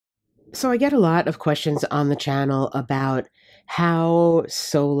So I get a lot of questions on the channel about how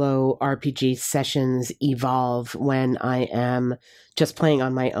solo RPG sessions evolve when I am just playing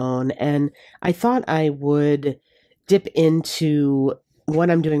on my own. And I thought I would dip into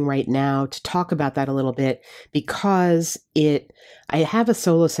what I'm doing right now to talk about that a little bit because I have a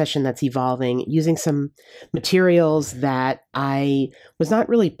solo session that's evolving using some materials that I was not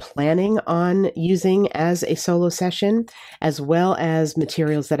really planning on using as a solo session, as well as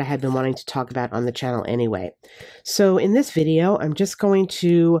materials that I had been wanting to talk about on the channel anyway. So in this video, I'm just going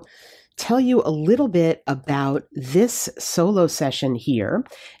to tell you a little bit about this solo session here.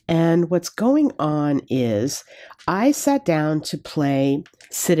 And what's going on is I sat down to play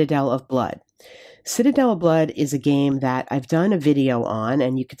Citadel of Blood. Citadel of Blood is a game that I've done a video on,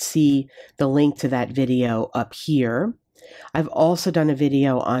 and you could see the link to that video up here. I've also done a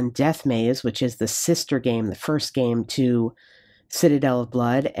video on Death Maze, which is the sister game, the first game to Citadel of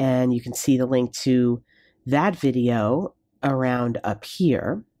Blood, and you can see the link to that video around up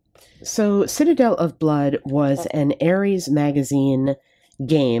here. So Citadel of Blood was an Ares magazine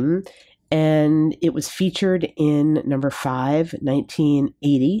game, and it was featured in number 5,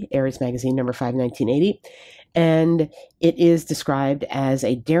 1980, Ares magazine number 5, 1980. And it is described as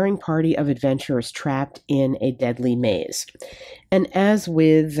a daring party of adventurers trapped in a deadly maze. And as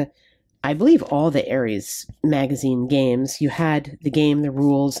with, I believe, all the Ares magazine games, you had the game, the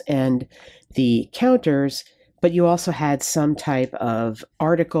rules, and the counters, but you also had some type of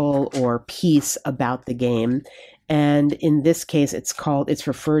article or piece about the game. And in this case, it's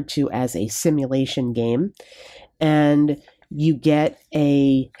referred to as a simulation game. And you get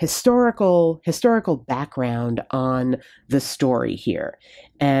a historical background on the story here,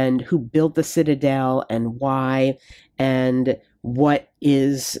 and who built the citadel and why, and what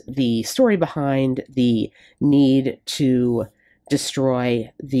is the story behind the need to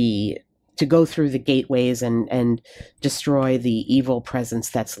go through the gateways and destroy the evil presence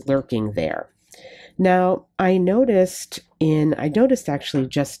that's lurking there. Now, I noticed actually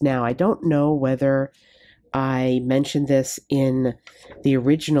just now, I don't know whether I mentioned this in the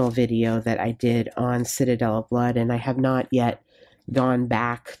original video that I did on Citadel of Blood, and I have not yet gone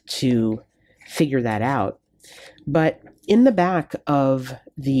back to figure that out. But in the back of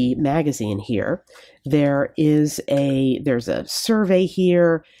the magazine here, there's a survey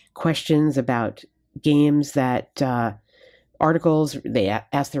here, questions about games that articles, they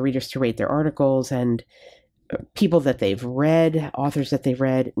ask the readers to rate their articles, and people that they've read, authors that they've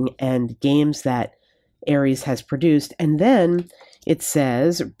read, and games that Ares has produced. And then it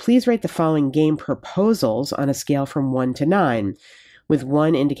says, please rate the following game proposals on a scale from 1 to 9, with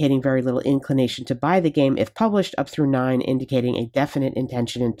 1 indicating very little inclination to buy the game if published, up through 9 indicating a definite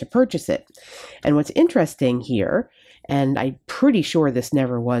intention to purchase it. And what's interesting here, and I'm pretty sure this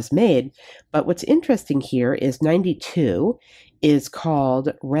never was made, but what's interesting here is 92 is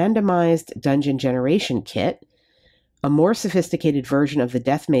called Randomized Dungeon Generation Kit, a more sophisticated version of the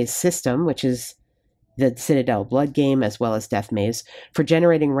Death Maze system, which is the Citadel Blood game, as well as Death Maze, for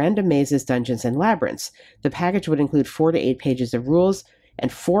generating random mazes, dungeons, and labyrinths. The package would include 4 to 8 pages of rules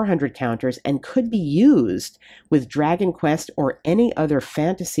and 400 counters, and could be used with Dragon Quest or any other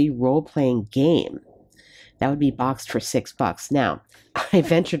fantasy role-playing game. That would be boxed for $6. Now, I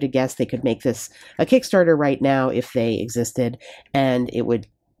venture to guess they could make this a Kickstarter right now if they existed, and it would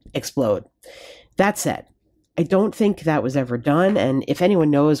explode. That said, I don't think that was ever done, and if anyone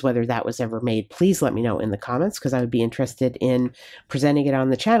knows whether that was ever made, please let me know in the comments, because I would be interested in presenting it on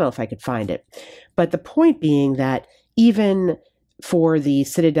the channel if I could find it. But the point being that even for the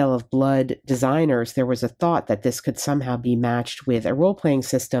Citadel of Blood designers, there was a thought that this could somehow be matched with a role-playing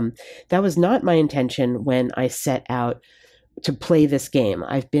system. That was not my intention when I set out to play this game.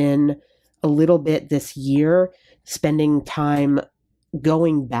 I've been a little bit this year spending time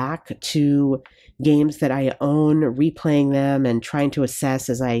going back to games that I own, replaying them, and trying to assess,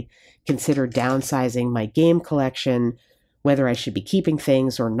 as I consider downsizing my game collection, whether I should be keeping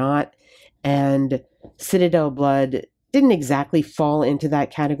things or not. And Citadel Blood didn't exactly fall into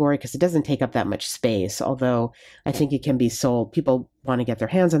that category because it doesn't take up that much space, although I think it can be sold. People want to get their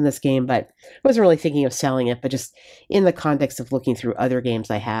hands on this game, but I wasn't really thinking of selling it. But just in the context of looking through other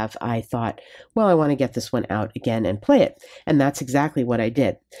games I have, I thought, well, I want to get this one out again and play it. And that's exactly what I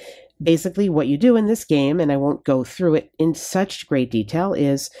did. Basically, what you do in this game, and I won't go through it in such great detail,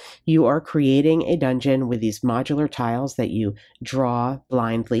 is you are creating a dungeon with these modular tiles that you draw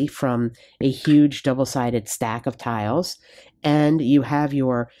blindly from a huge double-sided stack of tiles. And you have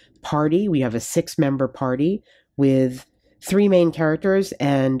your party. We have a 6-member party with 3 main characters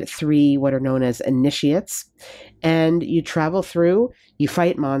and 3 what are known as initiates. And you travel through, you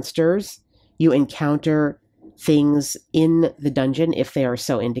fight monsters, you encounter things in the dungeon if they are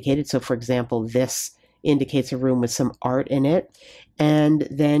so indicated. So, for example, this indicates a room with some art in it. And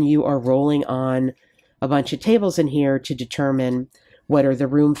then you are rolling on a bunch of tables in here to determine what are the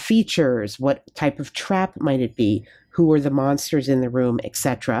room features, what type of trap might it be, who are the monsters in the room,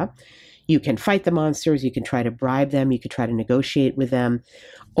 etc. You can fight the monsters, you can try to bribe them, you can try to negotiate with them.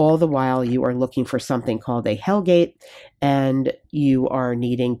 All the while you are looking for something called a Hellgate, and you are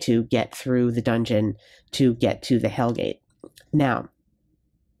needing to get through the dungeon to get to the Hellgate. Now,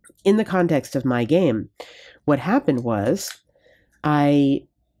 in the context of my game, what happened was I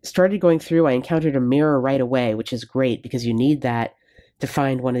started going through, I encountered a mirror right away, which is great because you need that to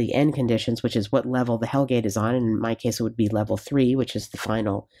find one of the end conditions, which is what level the Hellgate is on. And in my case, it would be level 3, which is the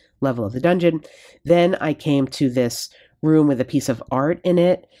final level of the dungeon. Then I came to this room with a piece of art in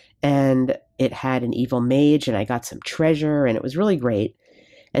it, and it had an evil mage, and I got some treasure, and it was really great.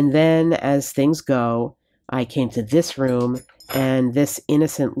 And then as things go, I came to this room, and this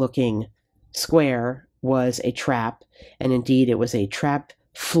innocent-looking square was a trap, and indeed it was a trap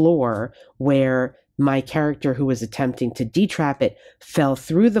floor where my character who was attempting to detrap it fell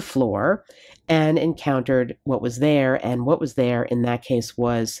through the floor and encountered what was there, and what was there in that case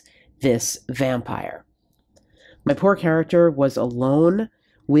was this vampire. My poor character was alone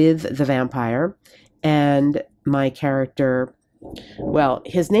with the vampire, and my character, well,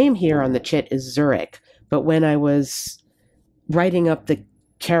 his name here on the chit is Zurich, but when I was writing up the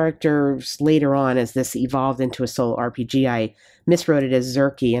characters later on as this evolved into a solo RPG, I miswrote it as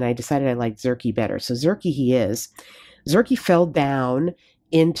Zerky, and I decided I liked Zerky better. So Zerky he is. Zerky fell down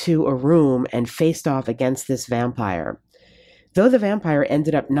into a room and faced off against this vampire. Though the vampire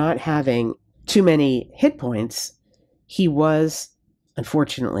ended up not having too many hit points, he was,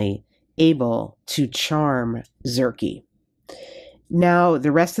 unfortunately, able to charm Zerky. Now,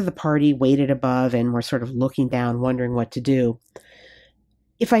 the rest of the party waited above and were sort of looking down, wondering what to do.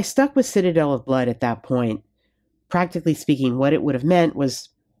 If I stuck with Citadel of Blood at that point, practically speaking, what it would have meant was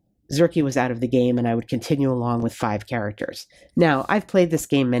Zerky was out of the game and I would continue along with 5 characters. Now, I've played this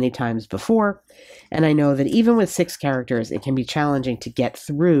game many times before, and I know that even with 6 characters, it can be challenging to get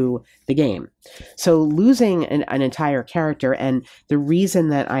through the game. So losing an entire character, and the reason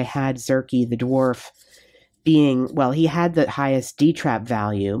that I had Zerky the dwarf being, well, he had the highest D-trap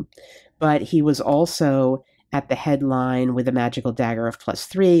value, but he was also at the headline with a magical dagger of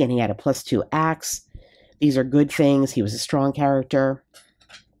 +3, and he had a +2 axe. These are good things. He was a strong character.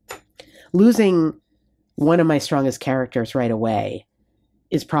 Losing one of my strongest characters right away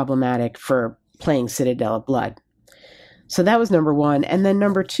is problematic for playing Citadel of Blood. So that was number 1. And then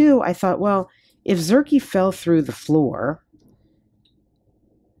number 2, I thought, well, if Zerky fell through the floor,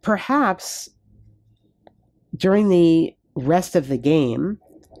 perhaps during the rest of the game,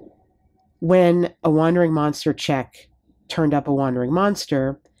 when a wandering monster check turned up a wandering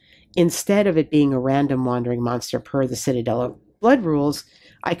monster, instead of it being a random wandering monster per the Citadel of Blood rules,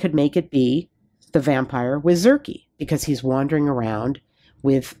 I could make it be the vampire with Zerky, because he's wandering around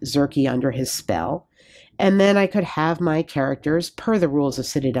with Zerky under his spell. And then I could have my characters, per the rules of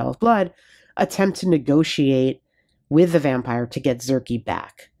Citadel of Blood, attempt to negotiate with the vampire to get Zerky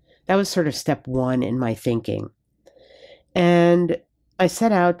back. That was sort of step 1 in my thinking. And I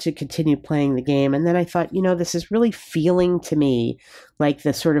set out to continue playing the game, and then I thought, this is really feeling to me like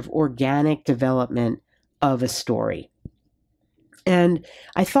the sort of organic development of a story. And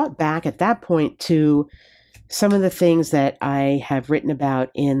I thought back at that point to some of the things that I have written about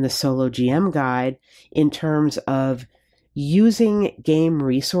in the Solo GM Guide in terms of using game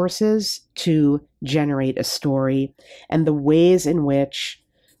resources to generate a story, and the ways in which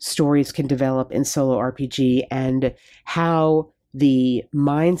stories can develop in solo RPG, and how the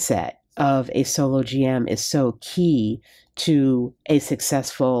mindset of a solo GM is so key to a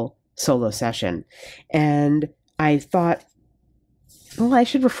successful solo session. And I thought, well, I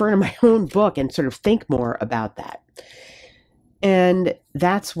should refer to my own book and sort of think more about that. And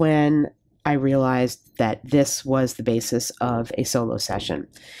that's when I realized that this was the basis of a solo session.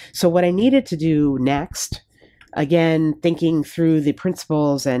 So what I needed to do next, again, thinking through the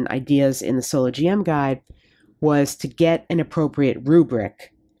principles and ideas in the Solo GM Guide, was to get an appropriate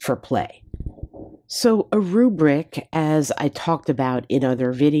rubric for play. So a rubric, as I talked about in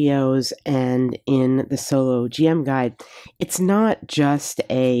other videos and in the Solo GM Guide, it's not just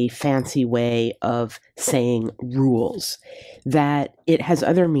a fancy way of saying rules, that it has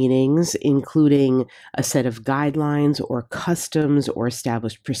other meanings, including a set of guidelines or customs or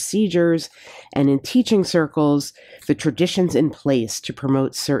established procedures, and in teaching circles, the traditions in place to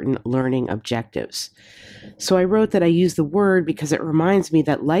promote certain learning objectives. So I wrote that I use the word because it reminds me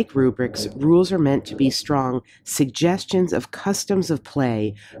that, like rubrics, rules are meant to be strong suggestions of customs of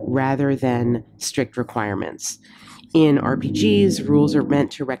play rather than strict requirements. In RPGs, rules are meant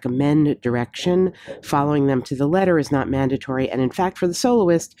to recommend direction. Following them to the letter is not mandatory, and in fact, for the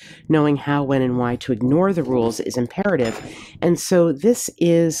soloist, knowing how, when, and why to ignore the rules is imperative. And so this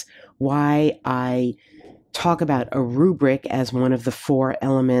is why I talk about a rubric as one of the 4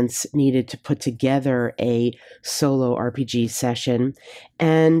 elements needed to put together a solo RPG session.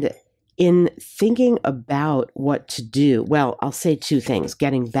 And in thinking about what to do, well, I'll say 2 things.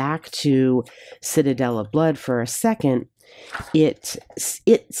 Getting back to Citadel of Blood for a second, it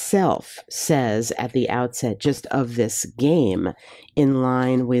itself says at the outset just of this game, in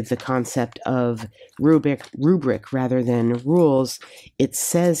line with the concept of rubric rather than rules, it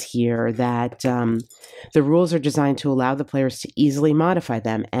says here that the rules are designed to allow the players to easily modify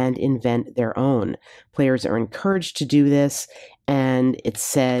them and invent their own. Players are encouraged to do this, and it's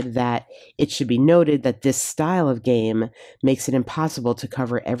said that it should be noted that this style of game makes it impossible to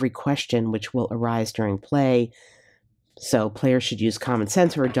cover every question which will arise during play. So players should use common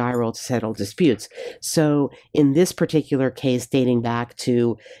sense or a die roll to settle disputes. So in this particular case, dating back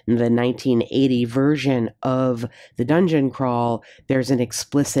to the 1980 version of the dungeon crawl, there's an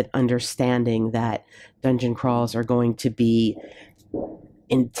explicit understanding that dungeon crawls are going to be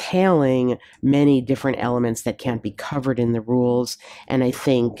entailing many different elements that can't be covered in the rules. And I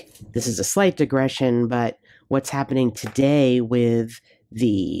think this is a slight digression, but what's happening today with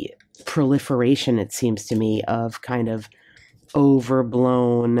the proliferation, it seems to me, of kind of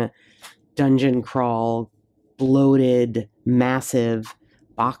overblown dungeon crawl, bloated, massive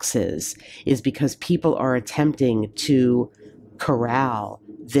boxes is because people are attempting to corral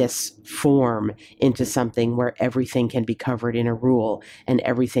this form into something where everything can be covered in a rule and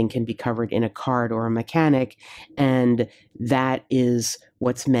everything can be covered in a card or a mechanic. And that is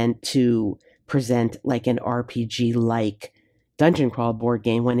what's meant to present like an RPG-like dungeon crawl board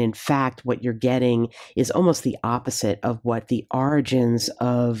game, when in fact what you're getting is almost the opposite of what the origins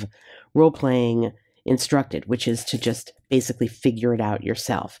of role-playing instructed, which is to just basically figure it out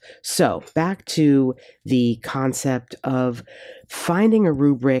yourself. So back to the concept of finding a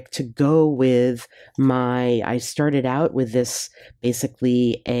rubric to go with I started out with this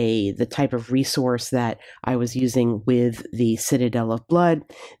basically the type of resource that I was using with the Citadel of Blood.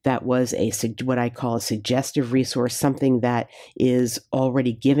 That was what I call a suggestive resource, something that is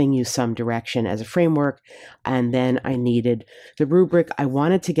already giving you some direction as a framework. And then I needed the rubric. I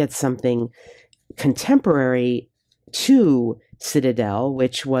wanted to get something contemporary to Citadel,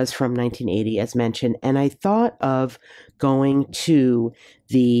 which was from 1980, as mentioned, and I thought of going to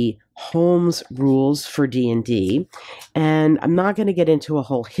the Holmes rules for D&D, and I'm not going to get into a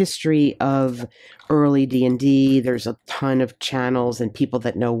whole history of early D&D. There's a ton of channels and people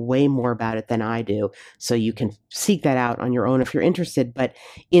that know way more about it than I do, so you can seek that out on your own if you're interested. But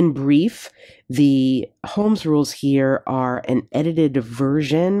in brief, the Holmes rules here are an edited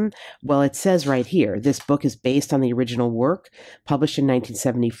version. Well, it says right here, this book is based on the original work published in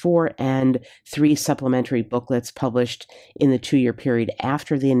 1974 and 3 supplementary booklets published in the 2-year period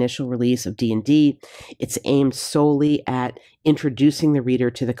after the initial release of D&D. It's aimed solely at introducing the reader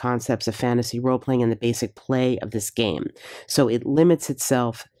to the concepts of fantasy role-playing and the basic play of this game. So it limits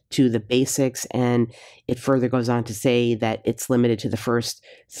itself to the basics, and it further goes on to say that it's limited to the first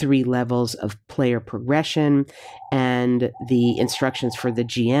 3 levels of player progression, and the instructions for the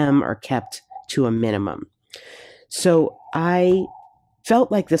GM are kept to a minimum. So I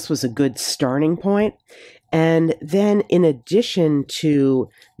felt like this was a good starting point. And then in addition to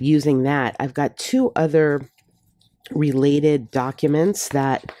using that, I've got 2 other related documents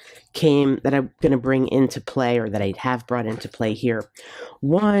that I'm going to bring into play, or that I have brought into play here.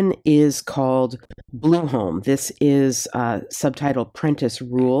 One is called Blueholme. This is subtitled Prentice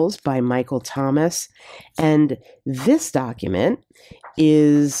Rules by Michael Thomas. And this document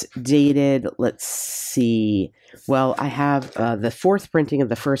is dated, let's see, well, I have the 4th printing of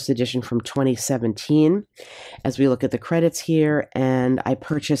the 1st edition from 2017 as we look at the credits here, and I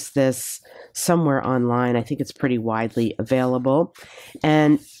purchased this somewhere online. I think it's pretty widely available.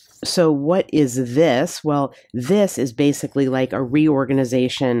 And so what is this? Well, this is basically like a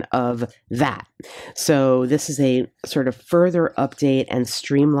reorganization of that. So this is a sort of further update and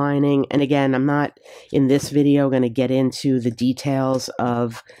streamlining. And again, I'm not in this video going to get into the details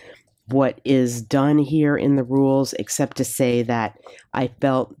of what is done here in the rules, except to say that I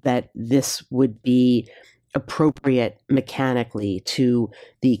felt that this would be appropriate mechanically to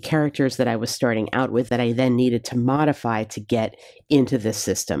the characters that I was starting out with that I then needed to modify to get into this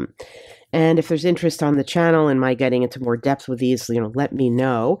system. And if there's interest on the channel in my getting into more depth with these, let me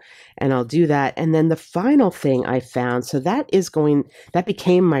know, and I'll do that. And then the final thing I found, so that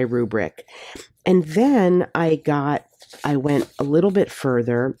became my rubric. And then I went a little bit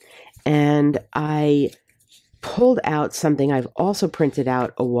further, and I pulled out something I've also printed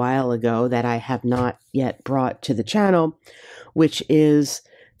out a while ago that I have not yet brought to the channel, which is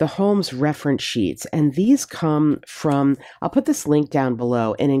the Holmes reference sheets. And these come from, I'll put this link down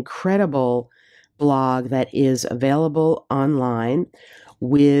below, an incredible blog that is available online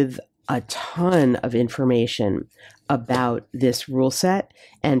with a ton of information about this rule set,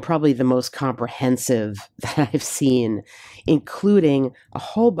 and probably the most comprehensive that I've seen, including a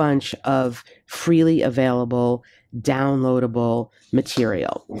whole bunch of freely available, downloadable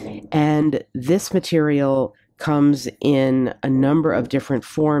material. And this material comes in a number of different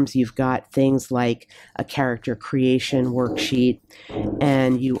forms. You've got things like a character creation worksheet,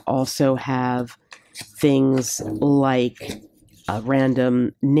 and you also have things like a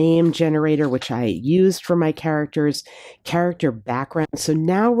random name generator, which I used for my characters, character background. So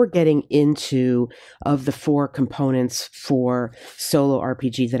now we're getting into, of the 4 components for solo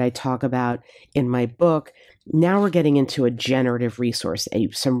RPG that I talk about in my book, now we're getting into a generative resource,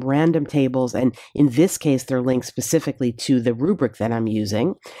 some random tables, and in this case, they're linked specifically to the rubric that I'm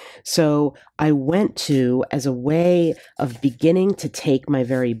using. So I went to, as a way of beginning to take my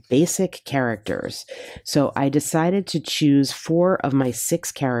very basic characters, so I decided to choose 4 of my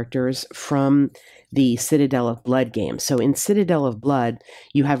 6 characters from the Citadel of Blood game. So in Citadel of Blood,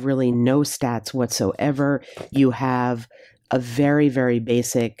 you have really no stats whatsoever. You have a very, very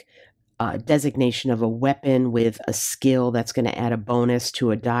basic designation of a weapon with a skill that's going to add a bonus to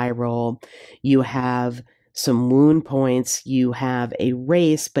a die roll. You have some wound points. You have a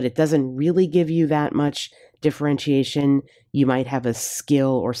race, but it doesn't really give you that much differentiation. You might have a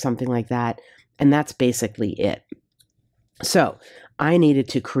skill or something like that, and that's basically it. So I needed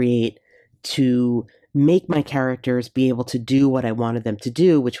to make my characters be able to do what I wanted them to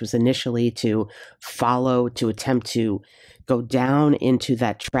do, which was initially to attempt to go down into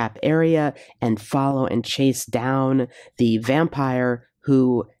that trap area and follow and chase down the vampire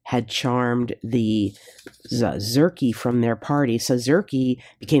who had charmed the Zerky from their party. So Zerky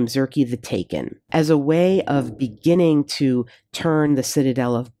became Zerky the Taken, as a way of beginning to turn the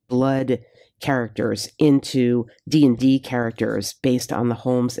Citadel of Blood characters into D&D characters based on the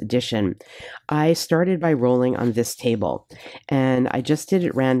Holmes edition. I started by rolling on this table, and I just did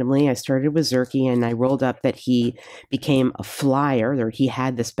it randomly. I started with Zerky, and I rolled up that he became a flyer, or he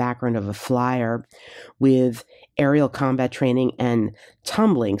had this background of a flyer with aerial combat training and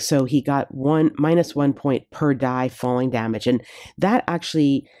tumbling. So he got -1 point per die falling damage, and that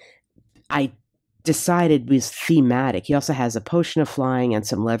actually, I decided, was thematic. He also has a potion of flying and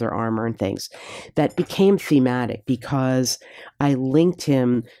some leather armor and things that became thematic because I linked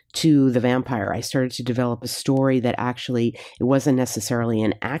him to the vampire. I started to develop a story that actually, it wasn't necessarily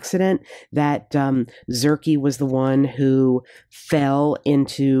an accident that Zerky was the one who fell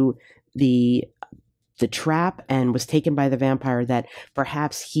into the trap and was taken by the vampire, that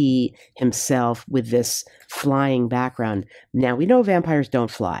perhaps he himself, with this flying background. Now, we know vampires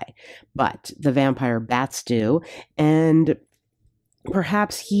don't fly, but the vampire bats do, and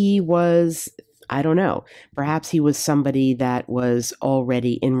perhaps he was, I don't know, perhaps he was somebody that was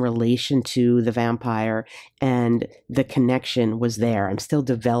already in relation to the vampire and the connection was there. I'm still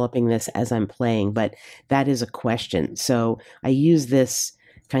developing this as I'm playing, but that is a question. So I use this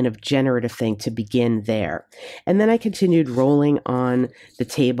kind of generative thing to begin there. And then I continued rolling on the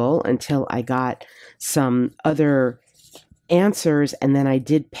table until I got some other answers, and then I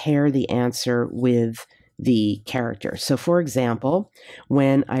did pair the answer with the character. So for example,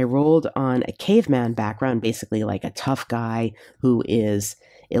 when I rolled on a caveman background, basically like a tough guy who is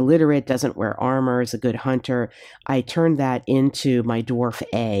illiterate, doesn't wear armor, is a good hunter, I turned that into my dwarf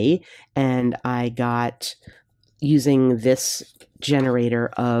A, and I got, using this generator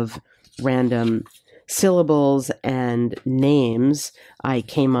of random syllables and names, I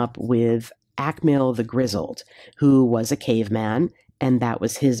came up with Akmil the Grizzled, who was a caveman, and that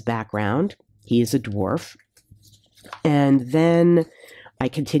was his background. He is a dwarf. And then I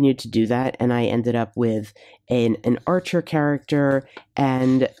continued to do that, and I ended up with an archer character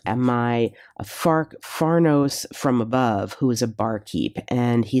and my Farnos from above, who is a barkeep,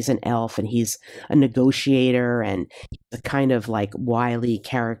 and he's an elf, and he's a negotiator, and a kind of like wily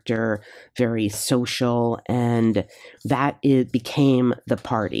character, very social, and it became the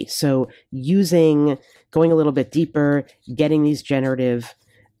party. So going a little bit deeper, getting these generative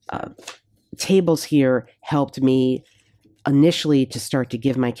tables here helped me initially to start to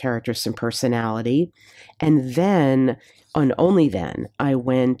give my character some personality. And then, and only then, I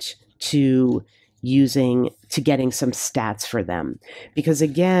went to getting some stats for them. Because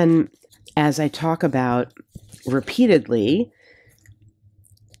again, as I talk about repeatedly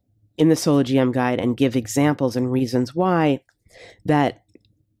in the Solo GM guide and give examples and reasons why, that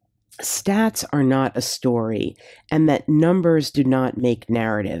stats are not a story and that numbers do not make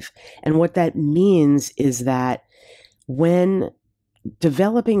narrative. And what that means is that when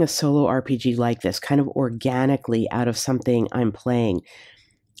developing a solo RPG like this, kind of organically out of something I'm playing,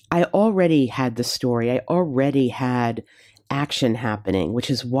 I already had the story. I already had action happening, which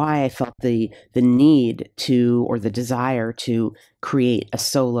is why I felt the need to, or the desire to, create a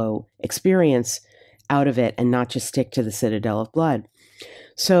solo experience out of it and not just stick to the Citadel of Blood.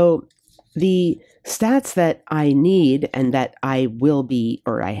 So the stats that I need and that I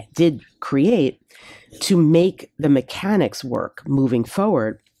did create to make the mechanics work moving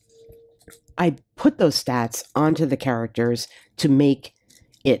forward, I put those stats onto the characters to make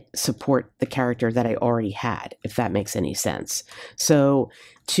it support the character that I already had, if that makes any sense. So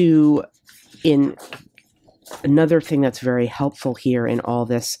another thing that's very helpful here in all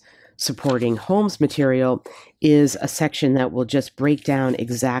this supporting Holmes material is a section that will just break down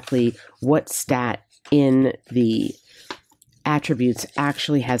exactly what stat in the attributes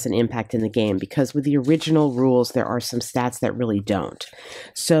actually has an impact in the game, because with the original rules, there are some stats that really don't.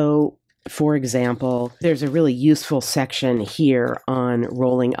 So, for example, there's a really useful section here on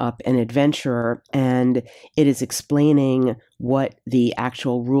rolling up an adventurer, and it is explaining what the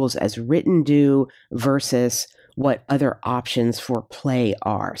actual rules as written do versus what other options for play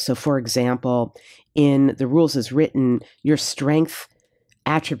are. So, for example, in the rules as written, your strength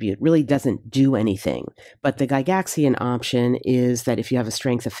attribute really doesn't do anything. But the Gygaxian option is that if you have a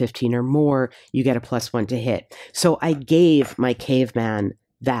strength of 15 or more, you get a +1 to hit. So I gave my caveman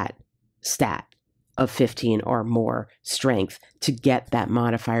that stat of 15 or more strength to get that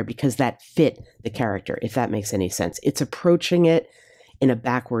modifier because that fit the character, if that makes any sense. It's approaching it in a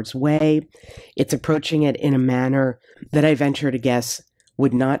backwards way. It's approaching it in a manner that I venture to guess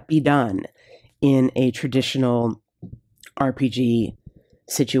would not be done in a traditional RPG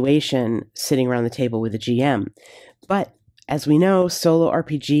situation sitting around the table with a GM. But as we know, solo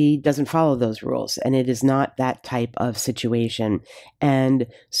RPG doesn't follow those rules, and it is not that type of situation. And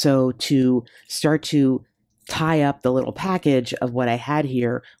so to start to tie up the little package of what I had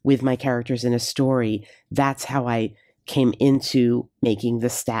here with my characters in a story, that's how I came into making the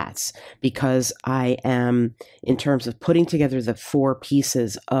stats, because I am, in terms of putting together the four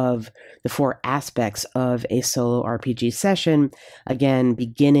aspects of a solo RPG session, again,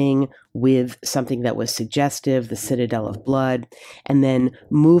 beginning with something that was suggestive, the Citadel of Blood, and then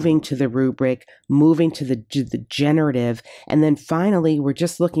moving to the rubric, moving to the generative, and then finally, we're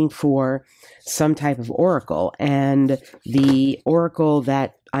just looking for some type of oracle. And the oracle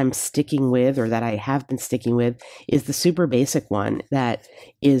that I'm sticking with, or that I have been sticking with, is the super basic one that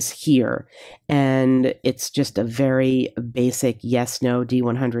is here. And it's just a very basic yes-no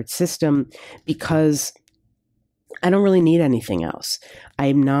D100 system, because I don't really need anything else.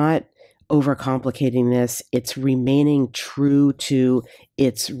 I'm not overcomplicating this. It's remaining true to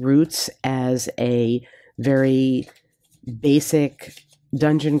its roots as a very basic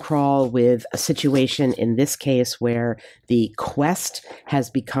dungeon crawl, with a situation in this case where the quest has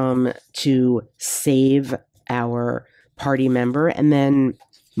become to save our party member. And then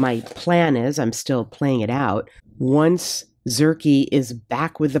my plan is, I'm still playing it out, once Zerky is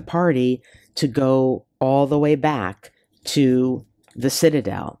back with the party, to go all the way back to the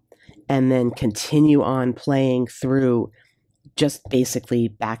Citadel and then continue on playing through just basically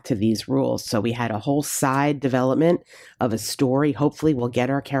back to these rules. So we had a whole side development of a story. Hopefully we'll get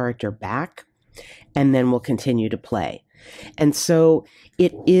our character back, and then we'll continue to play. And so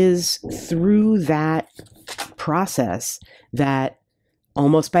it is through that process that,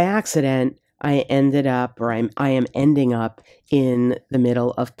 almost by accident, I ended up, or I am ending up in the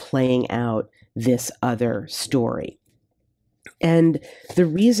middle of playing out this other story. And the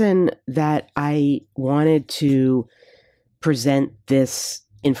reason that I wanted to present this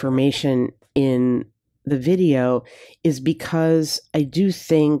information in the video is because I do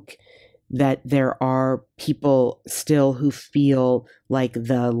think that there are people still who feel like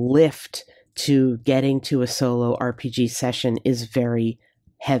the lift to getting to a solo RPG session is very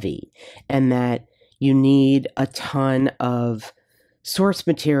heavy, and that you need a ton of source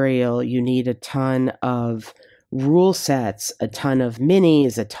material, you need a ton of rule sets, a ton of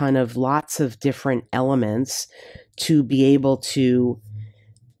minis, a ton of lots of different elements to be able to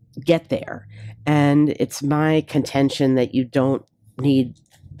get there. And it's my contention that you don't need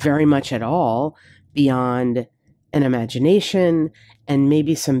very much at all beyond an imagination and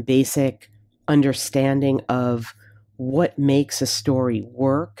maybe some basic understanding of what makes a story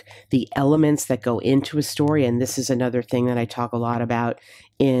work, the elements that go into a story. And this is another thing that I talk a lot about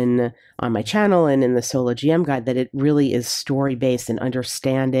on my channel and in the Solo GM Guide, that it really is story based and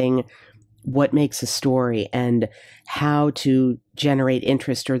understanding what makes a story and how to generate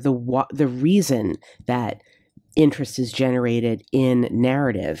interest, or the reason that interest is generated in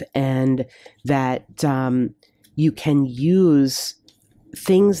narrative, and that you can use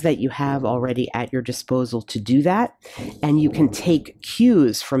things that you have already at your disposal to do that, and you can take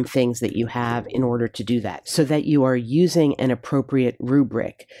cues from things that you have in order to do that, so that you are using an appropriate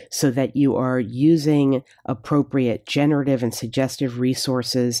rubric, so that you are using appropriate generative and suggestive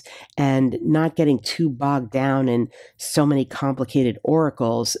resources, and not getting too bogged down in so many complicated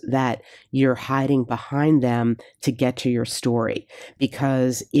oracles that you're hiding behind them to get to your story.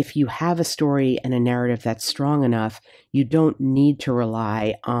 Because if you have a story and a narrative that's strong enough, you don't need to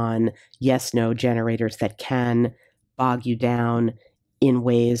rely on yes-no generators that can bog you down in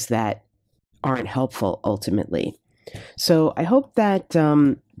ways that aren't helpful ultimately. So I hope that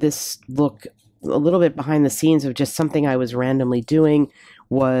this look a little bit behind the scenes of just something I was randomly doing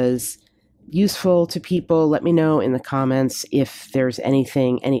was useful to people. Let me know in the comments if there's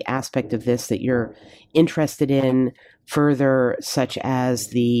any aspect of this that you're interested in further, such as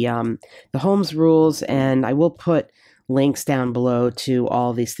the Holmes rules, and I will put links down below to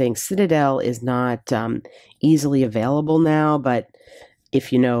all these things. Citadel is not easily available now, but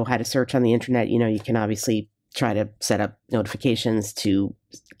if you know how to search on the internet, you can obviously try to set up notifications to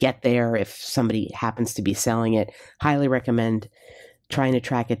get there if somebody happens to be selling it. Highly recommend trying to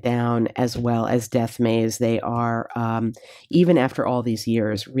track it down, as well as Death Maze. They are, even after all these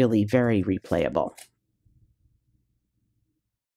years, really very replayable.